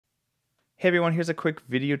Hey everyone, here's a quick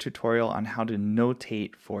video tutorial on how to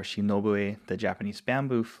notate for Shinobue, the Japanese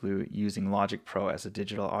bamboo flute, using Logic Pro as a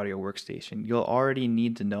digital audio workstation. You'll already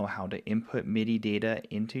need to know how to input MIDI data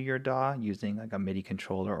into your DAW using like a MIDI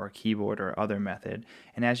controller or keyboard or other method.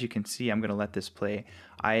 And as you can see, I'm going to let this play.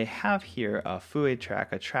 I have here a Fue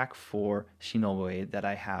track, a track for Shinobue that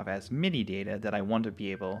I have as MIDI data that I want to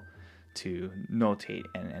be able to notate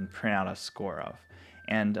and print out a score of.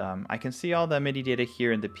 And I can see all the MIDI data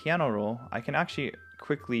here in the piano roll. I can actually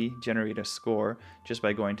quickly generate a score just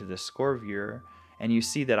by going to the score viewer, and you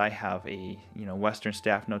see that I have a Western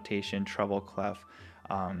staff notation treble clef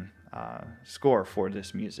score for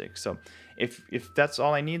this music. So if that's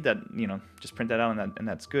all I need, that just print that out and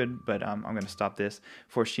that's good. But I'm going to stop this.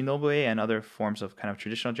 For Shinobue and other forms of kind of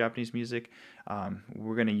traditional Japanese music,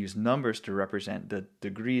 we're going to use numbers to represent the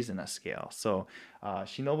degrees in a scale. So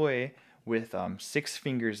Shinobue with 6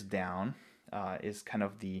 fingers down is kind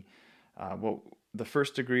of the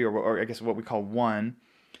first degree, or I guess what we call 1.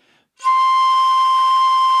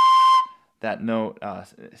 That note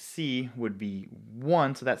C would be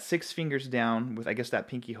 1, so that's 6 fingers down with, I guess, that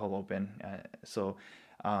pinky hole open.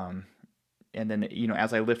 And then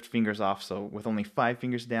as I lift fingers off, so with only 5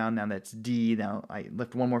 fingers down, now that's D. Now I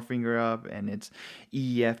lift one more finger up, and it's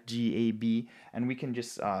E, F, G, A, B, and we can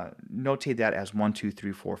just notate that as 1, 2,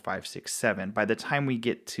 3, 4, 5, 6, 7. By the time we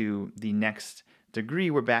get to the next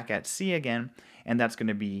degree, we're back at C again, and that's going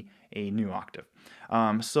to be a new octave.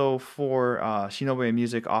 So for Shinobue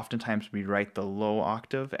music, oftentimes we write the low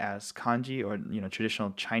octave as kanji, or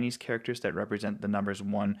traditional Chinese characters that represent the numbers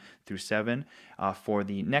 1 through 7. For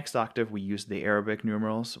the next octave, we use the Arabic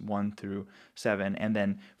numerals 1 through 7, and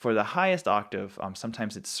then for the highest octave,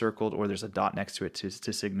 sometimes it's circled or there's a dot next to it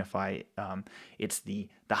to signify it's the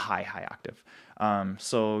high octave.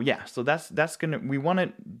 So that's we want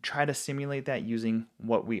to try to simulate that using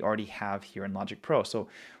what we already have here in Logic Pro. So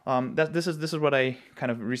this is what I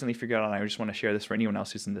kind of recently figured out, and I just want to share this for anyone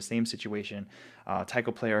else who's in the same situation,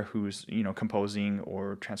 Taiko player who's composing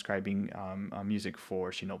or transcribing music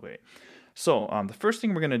for Shinobue. So the first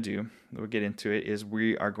thing we're going to do, we'll get into it, is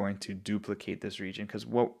we are going to duplicate this region, because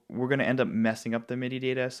what we're going to end up messing up the MIDI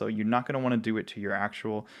data. So you're not going to want to do it to your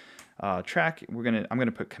actual track. I'm going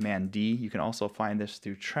to put Command D. You can also find this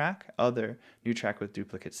through Track, Other, New Track with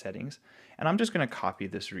Duplicate Settings. And I'm just going to copy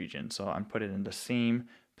this region. So I'm put it in the same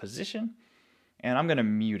position, and I'm going to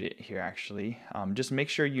mute it here actually. Just make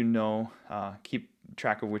sure keep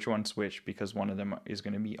track of which one's which, because one of them is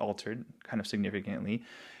going to be altered kind of significantly.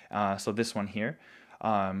 So this one here,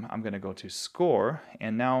 I'm going to go to Score,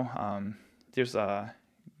 and now there's a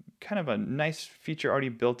kind of a nice feature already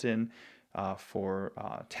built in for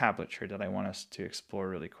tablature that I want us to explore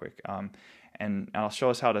really quick. And I'll show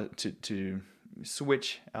us how to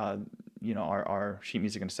switch our sheet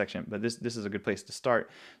music into section, but this is a good place to start.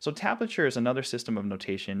 So tablature is another system of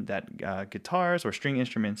notation that guitars or string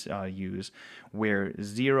instruments use, where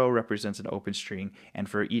 0 represents an open string, and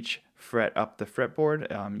for each fret up the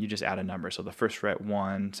fretboard, you just add a number. So the first fret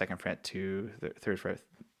 1, second fret 2, third fret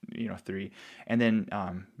 3, and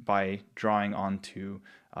then by drawing onto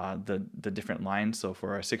the different lines. So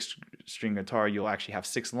for a 6-string guitar, you'll actually have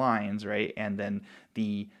 6 lines, right? And then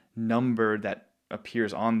the number that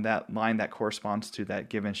appears on that line that corresponds to that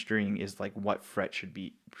given string is like what fret should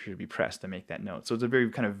be pressed to make that note. So it's a very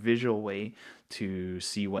kind of visual way to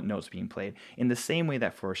see what note's being played. In the same way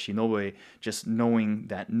that for Shinobue, just knowing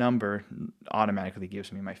that number automatically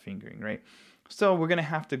gives me my fingering, right? So we're going to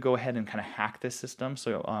have to go ahead and kind of hack this system.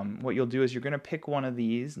 So what you'll do is you're going to pick one of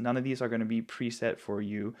these. None of these are going to be preset for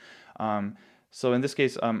you. So in this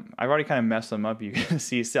case, I've already kind of messed them up. You can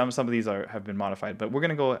see some of these have been modified, but we're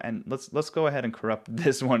going to go and let's go ahead and corrupt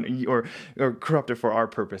this one, or corrupt it for our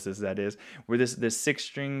purposes. That is, where this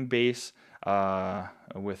 6-string bass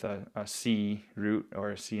with a C root,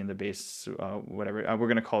 or a C in the bass, whatever. We're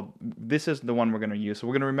going to call, this is the one we're going to use. So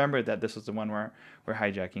we're going to remember that this is the one we're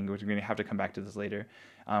hijacking. We're going to have to come back to this later.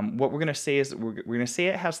 What we're going to say is we're going to say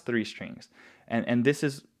it has 3 strings, and this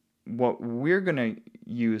is what we're going to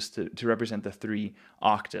use to represent the 3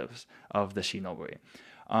 octaves of the Shinobue.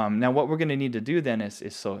 Now what we're going to need to do then is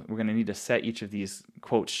so we're going to need to set each of these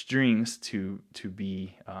quote strings to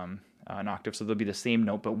be an octave, so they'll be the same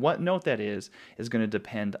note, but what note that is going to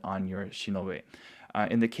depend on your Shinobue.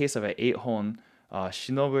 In the case of an 8-hon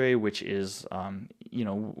Shinobue, which is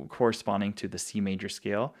corresponding to the C major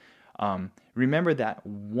scale, remember that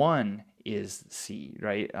 1 is C,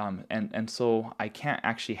 right? And so I can't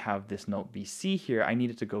actually have this note be C here. I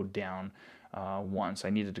need it to go down 1, so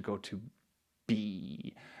I needed to go to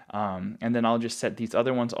B. And then I'll just set these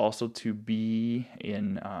other ones also to be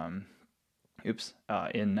in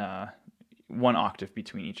one octave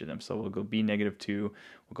between each of them. So we'll go B -2, we'll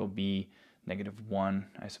go B -1,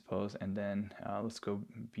 I suppose, and then let's go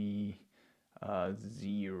B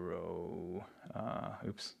 0.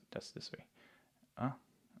 Oops, that's this way.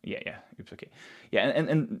 Yeah. Oops, okay. Yeah,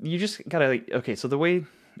 and you just gotta like, okay, so the way,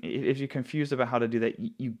 if you're confused about how to do that,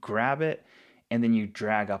 you grab it and then you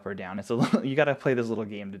drag up or down. It's a little, you gotta play this little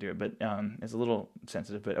game to do it, but it's a little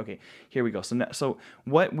sensitive. But okay, here we go. So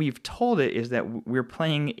what we've told it is that we're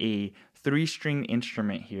playing a 3-string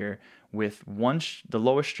instrument here with the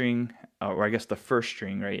lowest string, or I guess the first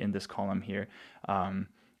string, right, in this column here,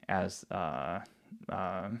 as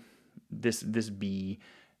this B,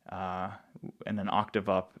 and an octave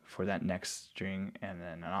up for that next string, and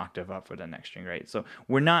then an octave up for the next string, right? So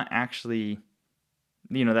we're not actually,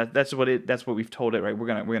 that's what we've told it, right? We're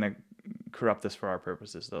gonna corrupt this for our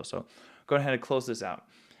purposes though. So go ahead and close this out.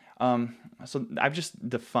 So I've just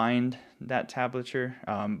defined that tablature,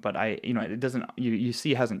 but it doesn't, you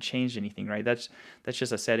see it hasn't changed anything, right? That's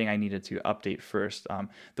just a setting I needed to update first.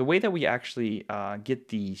 The way that we actually get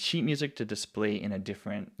the sheet music to display in a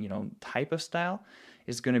different, type of style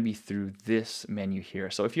is going to be through this menu here.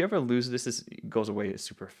 So if you ever lose this, it goes away. It's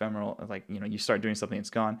super ephemeral. Like, you start doing something, it's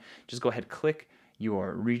gone. Just go ahead, click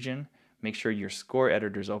your region, make sure your score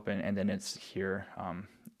editor is open, and then it's here.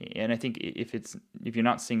 And I think if you're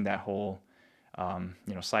not seeing that whole,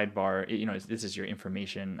 sidebar, this is your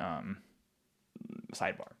information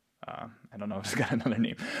sidebar. I don't know if it's got another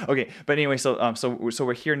name. Okay, but anyway, so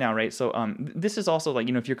we're here now, right? So this is also like,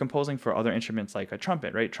 if you're composing for other instruments like a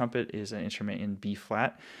trumpet, right? Trumpet is an instrument in B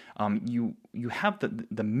flat. You have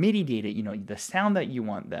the MIDI data, the sound that you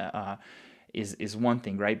want that is one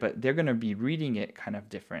thing, right? But they're going to be reading it kind of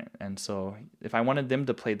different. And so if I wanted them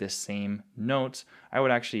to play this same notes, I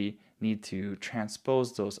would actually need to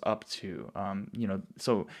transpose those up to,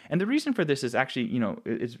 so, and the reason for this is actually,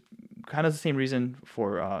 it's kind of the same reason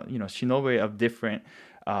for, Shinobue of different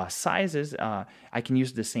sizes. I can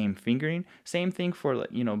use the same fingering. Same thing for,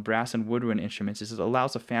 brass and woodwind instruments. It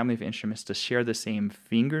allows a family of instruments to share the same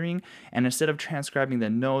fingering. And instead of transcribing the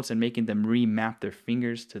notes and making them remap their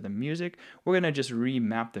fingers to the music, we're going to just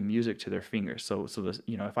remap the music to their fingers. So this,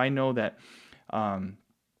 if I know that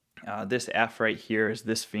this F right here is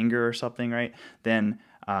this finger or something, right? Then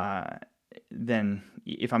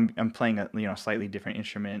if I'm playing a slightly different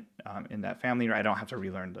instrument in that family, right, I don't have to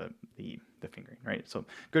relearn the fingering, right? So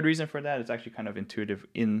good reason for that. It's actually kind of intuitive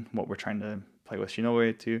in what we're trying to play with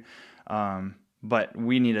Shinobue too. But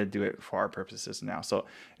we need to do it for our purposes now. So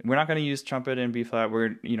we're not going to use trumpet in B flat.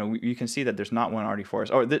 You can see that there's not one already for us.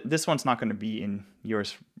 Or this one's not going to be in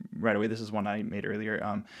yours right away. This is one I made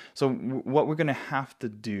earlier. So what we're going to have to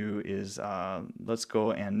do is let's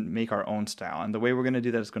go and make our own style. And the way we're going to do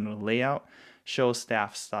that is going to layout, show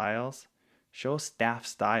staff styles,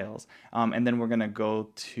 and then we're going to go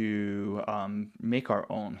to make our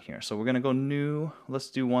own here. So we're going to go new. Let's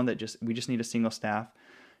do one that we just need a single staff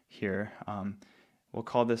here. We'll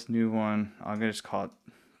call this new one, I'm going to just call it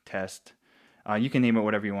test. You can name it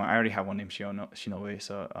whatever you want. I already have one named Shinobue,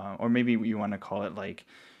 so or maybe you want to call it like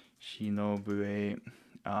Shinobue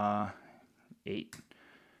 8,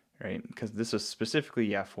 right? Because this is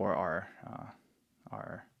specifically for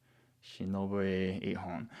our Shinobue 8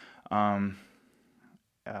 hon.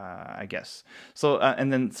 I guess. So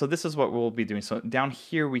so this is what we'll be doing. So down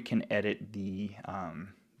here we can edit the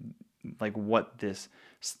like what this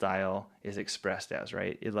style is expressed as,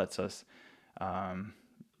 right? It lets us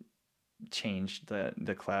change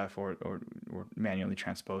the clef or manually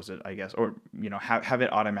transpose it, I guess, or have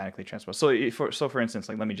it automatically transposed. So for instance,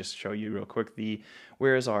 like let me just show you real quick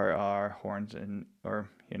where's our horns in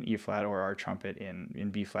E flat, or our trumpet in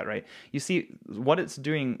B flat, right? You see what it's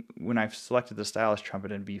doing when I've selected the style as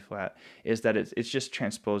trumpet in B flat is that it's just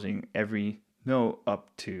transposing every note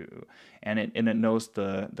up to, and it knows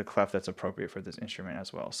the clef that's appropriate for this instrument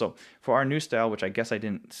as well. So for our new style, which I guess I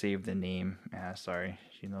didn't save the name as, sorry,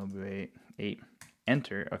 Shinobue 8,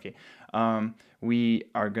 enter. Okay, we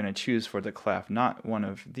are going to choose for the clef not one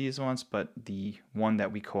of these ones, but the one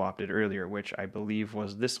that we co-opted earlier, which I believe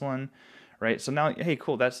was this one, right? So now, hey,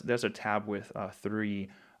 cool, there's a tab with 3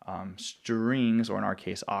 strings, or in our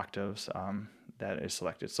case octaves, that is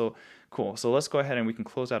selected. So cool. So let's go ahead and we can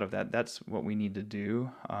close out of that. That's what we need to do.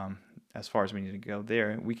 As far as we need to go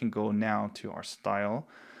there, we can go now to our style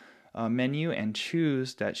menu and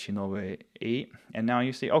choose that Shinobue 8. And now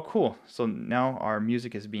you see, oh cool. So now our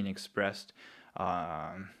music is being expressed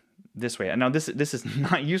this way. And now this is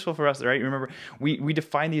not useful for us, right? Remember, we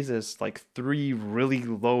define these as like 3 really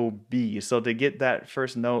low B's. So to get that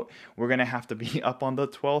first note, we're gonna have to be up on the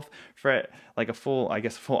 12th fret, like a full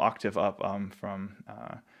octave up from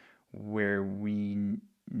where we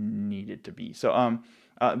need it to be. So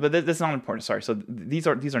but that's not important. Sorry. So these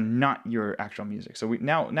are not your actual music. So we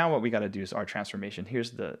now what we got to do is our transformation.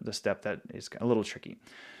 Here's the step that is a little tricky.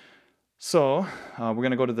 So we're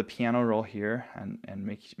going to go to the piano roll here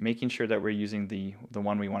and making sure that we're using the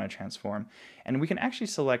one we want to transform. And we can actually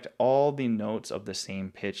select all the notes of the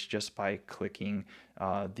same pitch just by clicking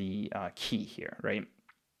the key here, right?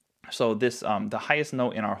 So this the highest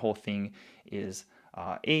note in our whole thing is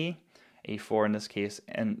A4 in this case,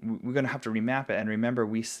 and we're going to have to remap it. And remember,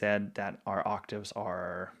 we said that our octaves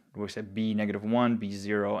are, we said B-1,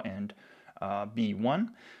 B0, and B1.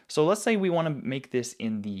 So let's say we want to make this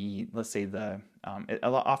in the, let's say the,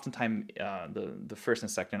 oftentimes the first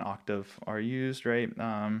and second octave are used, right?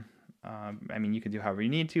 I mean, you can do however you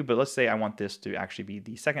need to, but let's say I want this to actually be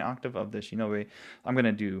the second octave of the Shinobue.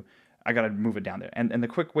 I got to move it down there. And the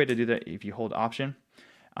quick way to do that, if you hold Option,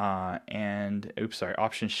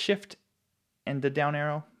 Option Shift and the down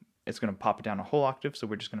arrow, it's going to pop it down a whole octave. So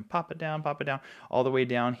we're just going to pop it down, all the way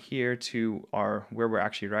down here to where we're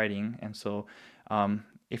actually writing. And so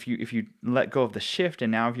if you let go of the shift,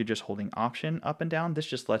 and now if you're just holding Option up and down, this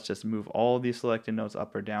just lets us move all these selected notes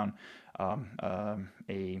up or down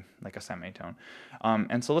like a semitone.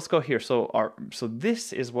 And so let's go here. So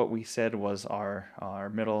this is what we said was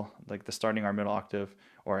our middle, like starting our middle octave,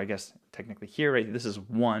 or I guess technically here, right? This is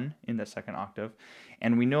 1 in the second octave,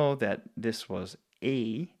 and we know that this was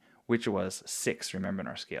A, which was 6. Remember, in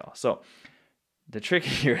our scale. So the trick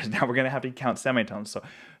here is now we're going to have to count semitones.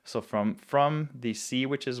 So from the C,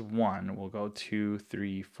 which is 1, we'll go 2,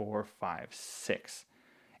 3, 4, 5, 6.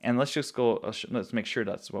 And let's just go, let's make sure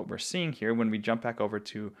that's what we're seeing here when we jump back over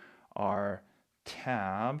to our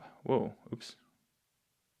tab. Whoa, oops.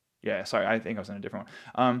 Yeah, sorry, I think I was in a different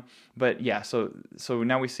one. But yeah, so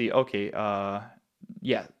now we see, okay,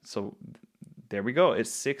 yeah, so there we go.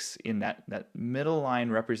 It's 6 in that middle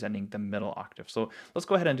line representing the middle octave. So let's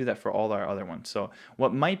go ahead and do that for all our other ones. So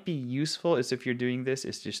what might be useful is, if you're doing this,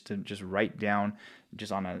 is just to write down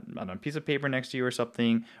just on a piece of paper next to you or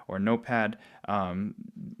something, or a notepad,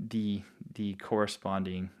 the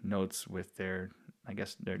corresponding notes with their, I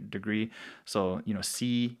guess, their degree. So,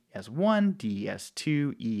 C as 1, D as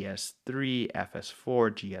 2, E as 3, F as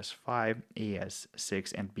 4, G as 5, A as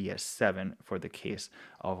 6, and B as 7 for the case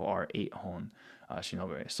of our 8-hone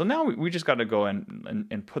Shinobue. So now we just got to go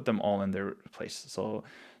and put them all in their place. So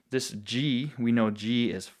this G, we know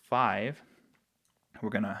G is 5. We're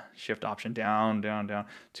going to shift Option down, down, down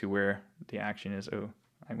to where the action is. Oh,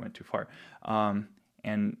 I went too far.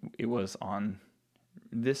 And it was on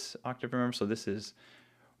this octave, remember? So this is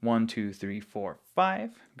 1, 2, 3, 4, 5.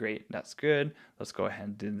 Great, that's good. Let's go ahead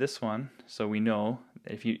and do this one. So we know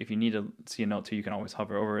if you need to see a note too, you can always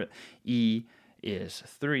hover over it. E is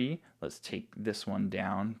 3. Let's take this one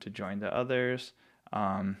down to join the others.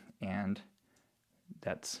 And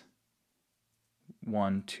that's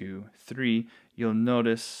 1, 2, 3. You'll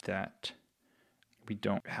notice that we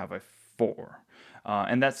don't have a 4.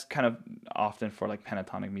 And that's kind of often for like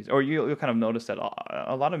pentatonic music, or you'll kind of notice that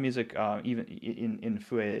a lot of music, even in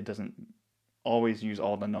Fue, it doesn't always use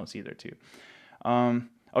all the notes either too.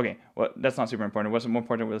 Okay, well, that's not super important. What's more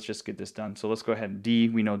important, let's just get this done. So let's go ahead. D,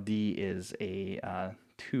 we know D is a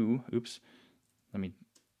 2. Oops, let me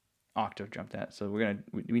octave jump that. So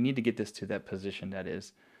we need to get this to that position that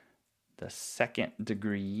is the second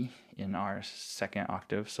degree in our second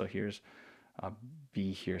octave. So here's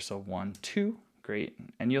B here, so 1, 2. Great.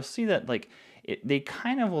 And you'll see that they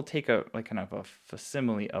kind of will take a kind of a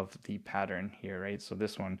facsimile of the pattern here, right? So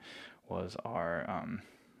this one was our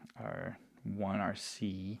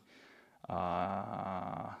C.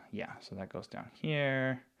 Yeah, so that goes down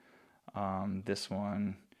here. This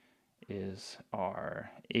one is our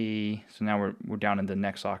A. So now we're down in the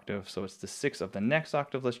next octave. So it's the 6th of the next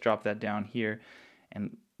octave. Let's drop that down here.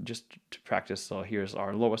 And just to practice, so here's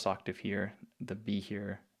our lowest octave here, the B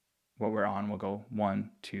here. What we're on, we'll go 1,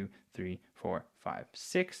 2, 3, 4, 5,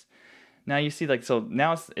 6. Now you see, so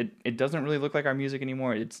now it doesn't really look like our music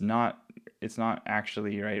anymore. It's not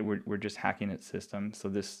actually, right? We're just hacking its system. So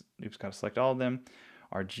this, oops, got to select all of them.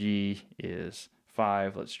 Our G is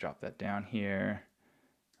 5. Let's drop that down here.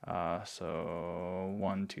 So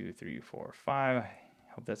 1, 2, 3, 4, 5. I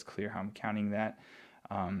hope that's clear how I'm counting that.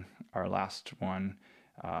 Our last one,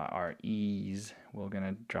 our E's, we're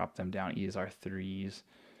gonna drop them down. E's are 3s.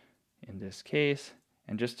 In this case,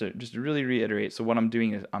 and just to really reiterate, so what I'm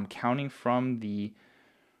doing is I'm counting from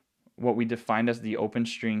what we defined as the open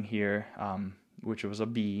string here, which was a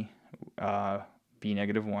B,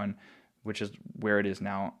 B-1, which is where it is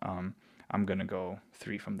now. I'm gonna go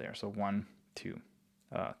 3 from there, so 1, 2,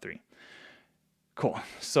 3. Cool.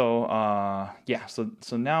 So yeah, so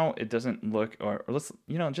now it doesn't look, or let's,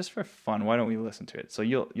 just for fun, why don't we listen to it? So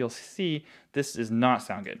you'll see this does not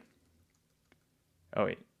sound good. Oh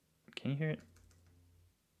wait, can you hear it?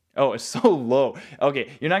 Oh, it's so low. Okay,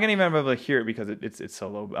 you're not gonna even be able to hear it because it's so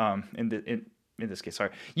low. In this case,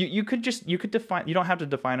 sorry. You could define. You don't have to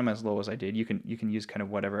define them as low as I did. You can use kind of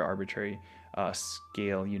whatever arbitrary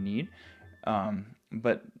scale you need.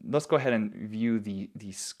 But let's go ahead and view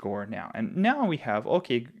the score now. And now we have,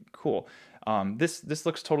 okay, cool. This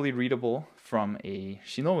looks totally readable from a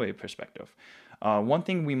Shinobue perspective. One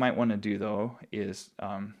thing we might want to do though is,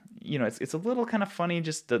 it's a little kind of funny,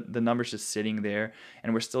 just the numbers just sitting there,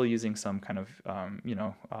 and we're still using some kind of,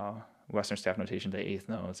 Western staff notation to eighth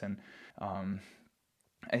notes. And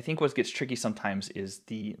I think what gets tricky sometimes is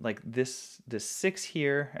this 6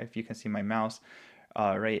 here, if you can see my mouse,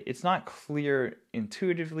 right? It's not clear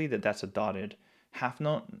intuitively that that's a dotted half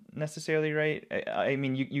note necessarily, right? I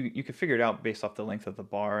mean, you could figure it out based off the length of the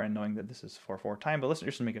bar and knowing that this is 4/4 time, but let's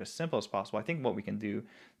just make it as simple as possible. I think what we can do,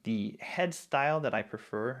 the head style that I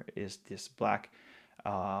prefer is this black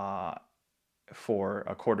for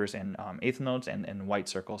quarters and eighth notes, and white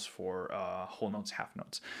circles for whole notes, half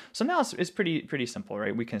notes. So now it's pretty simple,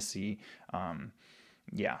 right? We can see,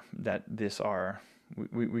 yeah, that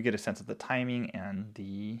we get a sense of the timing and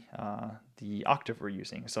the octave we're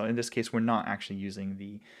using. So in this case, we're not actually using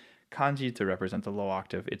the kanji to represent the low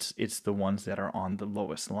octave. It's the ones that are on the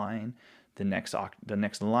lowest line. The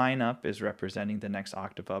next line up is representing the next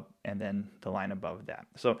octave up, and then the line above that.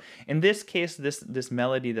 So in this case, this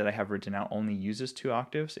melody that I have written out only uses 2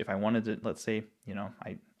 octaves. If I wanted to, let's say,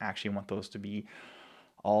 I actually want those to be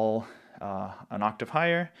all an octave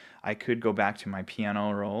higher, I could go back to my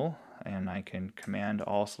piano roll, and I can command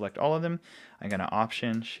all, select all of them. I'm going to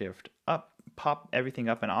option shift up, pop everything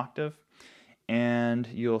up an octave, and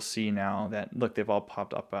you'll see now that, look, they've all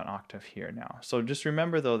popped up an octave here now. So just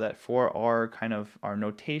remember though that for our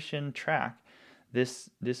notation track, this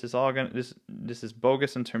is all gonna this is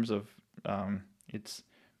bogus in terms of its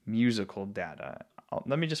musical data.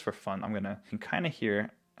 Let me just, for fun, you can kind of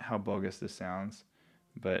hear how bogus this sounds,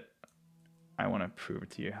 but I want to prove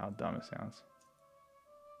to you how dumb it sounds.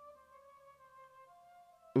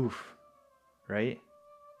 Oof, right?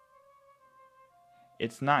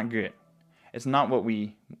 It's not good. It's not what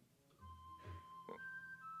we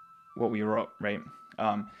wrote, right?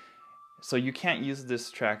 So you can't use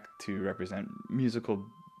this track to represent musical,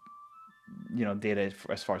 data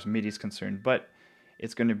as far as MIDI is concerned, but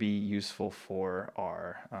it's going to be useful for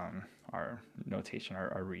our notation,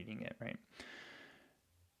 our reading it, right?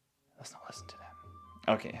 Let's not listen to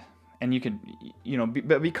that. Okay. And you could,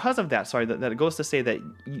 but because of that, sorry, that goes to say that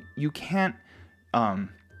you can't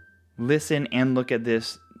listen and look at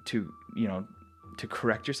this to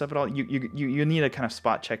correct yourself at all. You need to kind of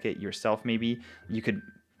spot check it yourself. Maybe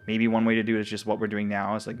one way to do it is just what we're doing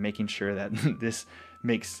now, is like making sure that this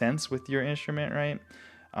makes sense with your instrument, right?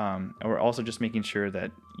 Or also just making sure that,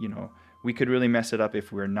 we could really mess it up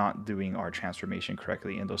if we're not doing our transformation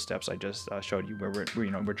correctly in those steps I just showed you, where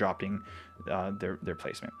we're dropping their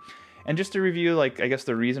placement. And just to review, I guess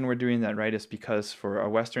the reason we're doing that, right, is because for a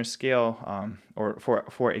Western scale, or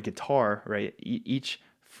for a guitar, right, each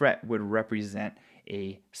fret would represent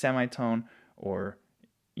a semitone, or,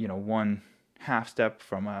 one half step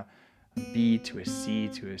from a B to a C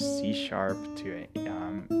to a C sharp to a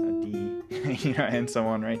D, and so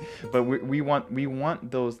on, right? But we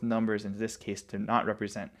want those numbers in this case to not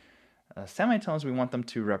represent semitones. We want them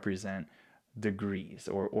to represent degrees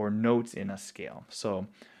or notes in a scale. So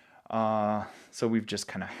we've just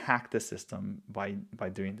kind of hacked the system by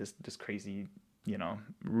doing this crazy,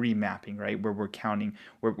 remapping, right? Where we're counting,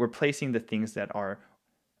 we're placing the things that are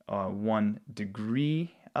 1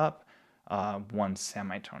 degree up, 1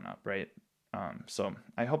 semitone up, right? So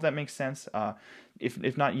I hope that makes sense.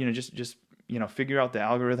 If not, just figure out the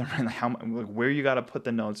algorithm and where you got to put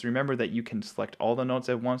the notes. Remember that you can select all the notes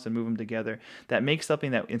at once and move them together. That makes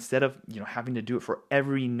something that, instead of having to do it for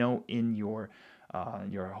every note in your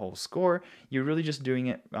whole score, you're really just doing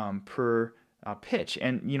it per pitch,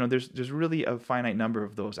 and there's really a finite number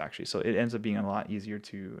of those actually, so it ends up being a lot easier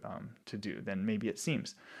to do than maybe it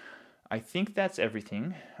seems. I think that's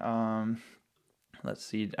everything. Let's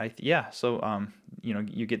see. So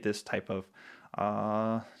you get this type of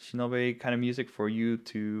Shinobue kind of music for you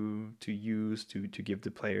to use to give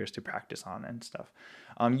the players to practice on and stuff.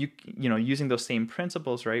 Using those same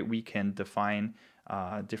principles, right, we can define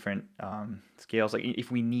different scales. Like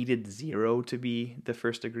if we needed 0 to be the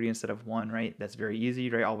first degree instead of 1, right, that's very easy,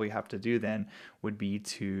 right? All we have to do then would be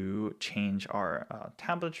to change our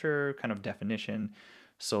tablature kind of definition,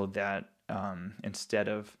 so that instead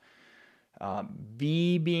of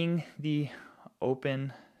B being the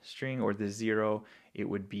open string or the 0, it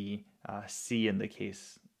would be C in the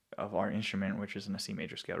case of our instrument, which is in a C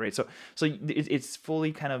major scale, right? So it's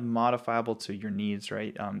fully kind of modifiable to your needs,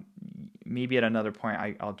 right? Maybe at another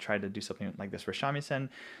point I'll try to do something like this for shamisen,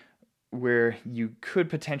 where you could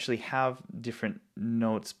potentially have different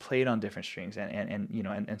notes played on different strings, and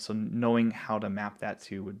so knowing how to map that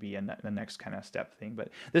to would be the next kind of step thing. But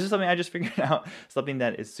this is something I just figured out, something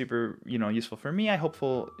that is super useful for me. I hope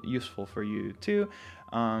useful for you too.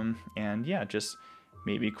 And yeah, just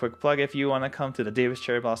maybe a quick plug if you want to come to the Davis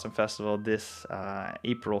Cherry Blossom Festival this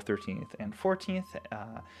April 13th and 14th.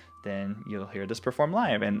 Then you'll hear this performed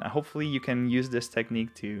live, and hopefully you can use this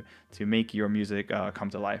technique to make your music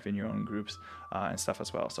come to life in your own groups and stuff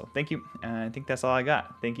as well. So thank you, and I think that's all I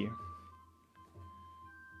got. Thank you.